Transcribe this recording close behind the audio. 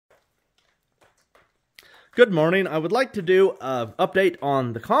Good morning. I would like to do an update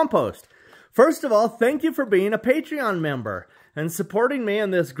on the compost. First of all, thank you for being a Patreon member and supporting me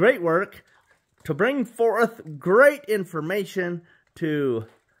in this great work to bring forth great information to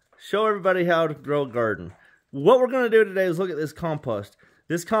show everybody how to grow a garden. What we're going to do today is look at this compost.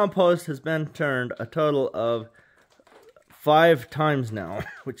 This compost has been turned a total of 5 times now,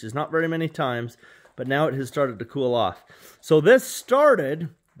 which is not very many times, but now it has started to cool off. So this started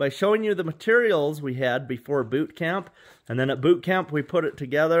by showing you the materials we had before boot camp, and then at boot camp we put it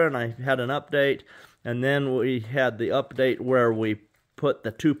together and I had an update, and then we had the update where we put the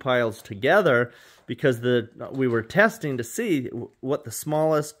 2 piles together because we were testing to see what the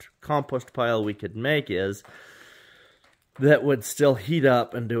smallest compost pile we could make is that would still heat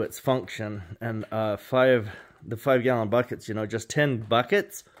up and do its function. And the 5-gallon buckets, you know, just 10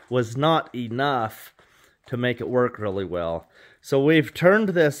 buckets was not enough to make it work really well. So we've turned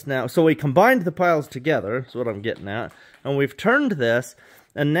this now, so we combined the piles together, is what I'm getting at, and we've turned this,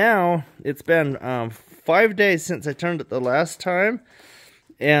 and now it's been 5 days since I turned it the last time,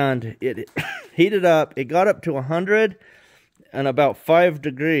 and it heated up. It got up to 100 and about 5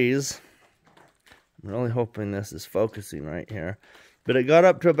 degrees. I'm really hoping this is focusing right here, but it got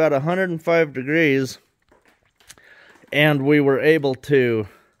up to about 105 degrees, and we were able to,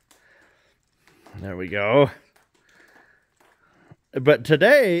 there we go. But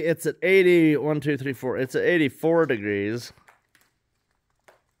today, it's at 80, 1, 2, 3, 4, it's at 84 degrees.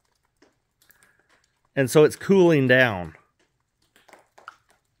 And so it's cooling down.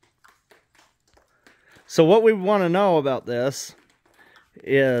 So what we want to know about this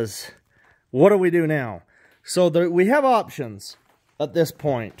is, what do we do now? So we have options at this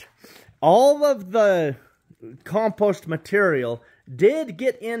point. All of the compost material did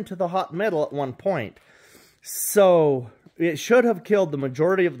get into the hot metal at one point. So it should have killed the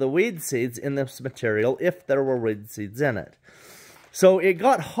majority of the weed seeds in this material if there were weed seeds in it. So it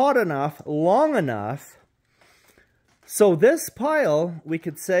got hot enough, long enough, so this pile, we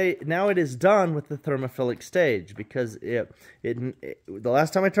could say, now it is done with the thermophilic stage, because the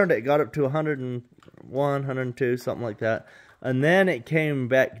last time I turned it, it got up to 101, 102, something like that, and then it came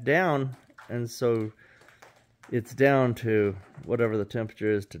back down, and so it's down to whatever the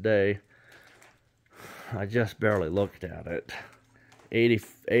temperature is today. I just barely looked at it. 80,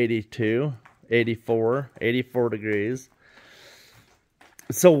 82, 84 degrees.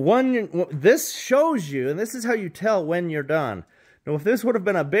 So this shows you, and this is how you tell when you're done. Now, if this would have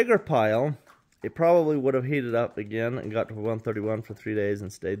been a bigger pile, it probably would have heated up again and got to 131 for 3 days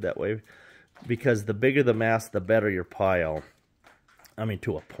and stayed that way. Because the bigger the mass, the better your pile. I mean,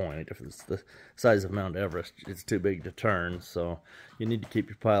 to a point. If it's the size of Mount Everest, it's too big to turn. So you need to keep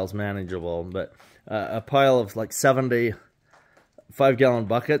your piles manageable. But a pile of like 70 5-gallon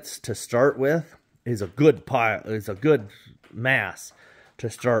buckets to start with is a good pile. It's a good mass to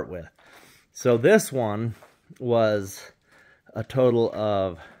start with. So this one was a total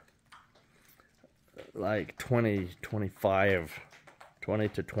of like 20 to 25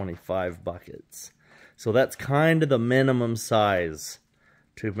 buckets. So that's kind of the minimum size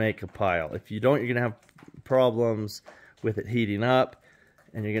to make a pile. If you don't, you're going to have problems with it heating up,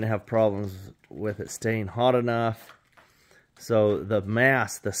 and you're going to have problems with it staying hot enough. So the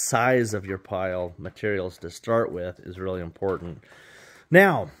mass, the size of your pile materials to start with is really important.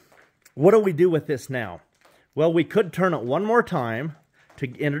 Now, what do we do with this now? Well, we could turn it one more time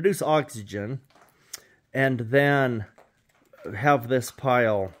to introduce oxygen, and then have this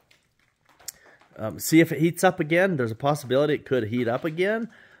pile see if it heats up again. There's a possibility it could heat up again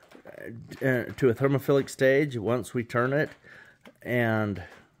to a thermophilic stage once we turn it. And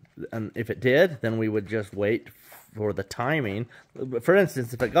if it did, then we would just wait for the timing. For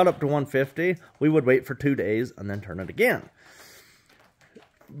instance, if it got up to 150, we would wait for 2 days and then turn it again.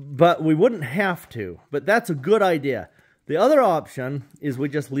 But we wouldn't have to. But that's a good idea. The other option is we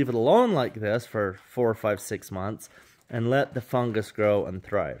just leave it alone like this for 4, 5, 6 months and let the fungus grow and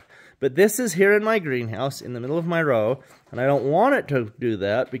thrive. But this is here in my greenhouse in the middle of my row, and I don't want it to do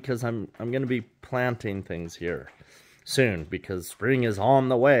that because I'm going to be planting things here soon, because spring is on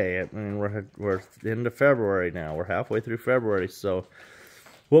the way. I mean, we're into February now. We're halfway through February, so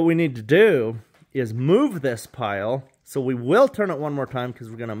what we need to do is move this pile. So we will turn it one more time because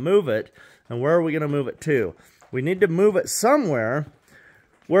we're going to move it. And where are we going to move it to? We need to move it somewhere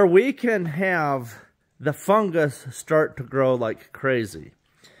where we can have the fungus start to grow like crazy.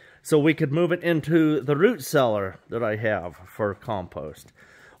 So we could move it into the root cellar that I have for compost.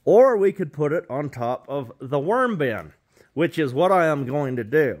 Or we could put it on top of the worm bin, which is what I am going to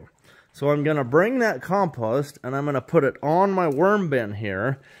do. So I'm going to bring that compost and I'm going to put it on my worm bin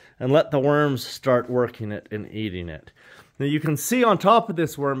here and let the worms start working it and eating it. Now you can see on top of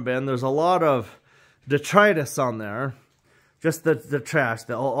this worm bin, there's a lot of detritus on there. Just the trash,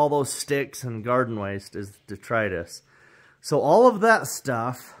 all those sticks and garden waste is detritus. So all of that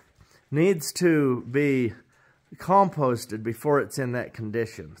stuff needs to be composted before it's in that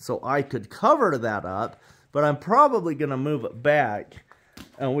condition. So I could cover that up, but I'm probably going to move it back,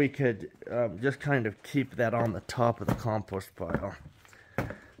 and we could just kind of keep that on the top of the compost pile.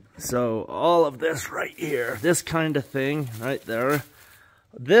 So all of this right here, this kind of thing right there,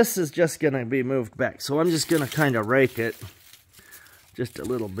 this is just going to be moved back. So I'm just going to kind of rake it just a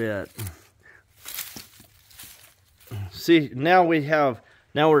little bit. See, now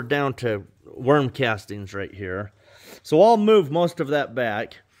we're down to worm castings right here. So I'll move most of that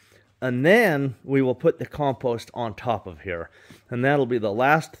back, and then we will put the compost on top of here. And that'll be the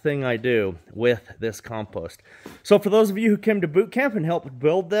last thing I do with this compost. So for those of you who came to boot camp and helped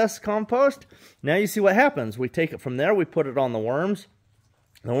build this compost, now you see what happens. We take it from there, we put it on the worms.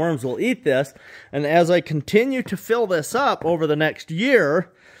 The worms will eat this, and as I continue to fill this up over the next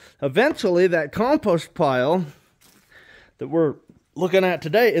year, eventually that compost pile that we're looking at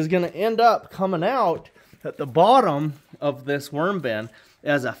today is going to end up coming out at the bottom of this worm bin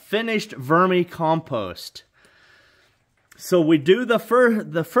as a finished vermicompost. So we do the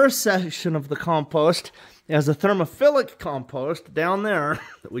first section of the compost as a thermophilic compost down there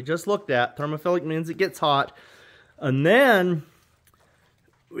that we just looked at. Thermophilic means it gets hot, and then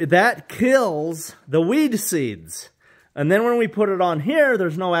that kills the weed seeds. And then when we put it on here,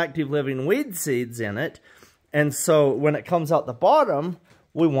 there's no active living weed seeds in it. And so when it comes out the bottom,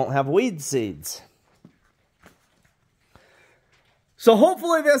 we won't have weed seeds. So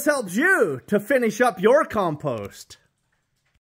hopefully this helps you to finish up your compost.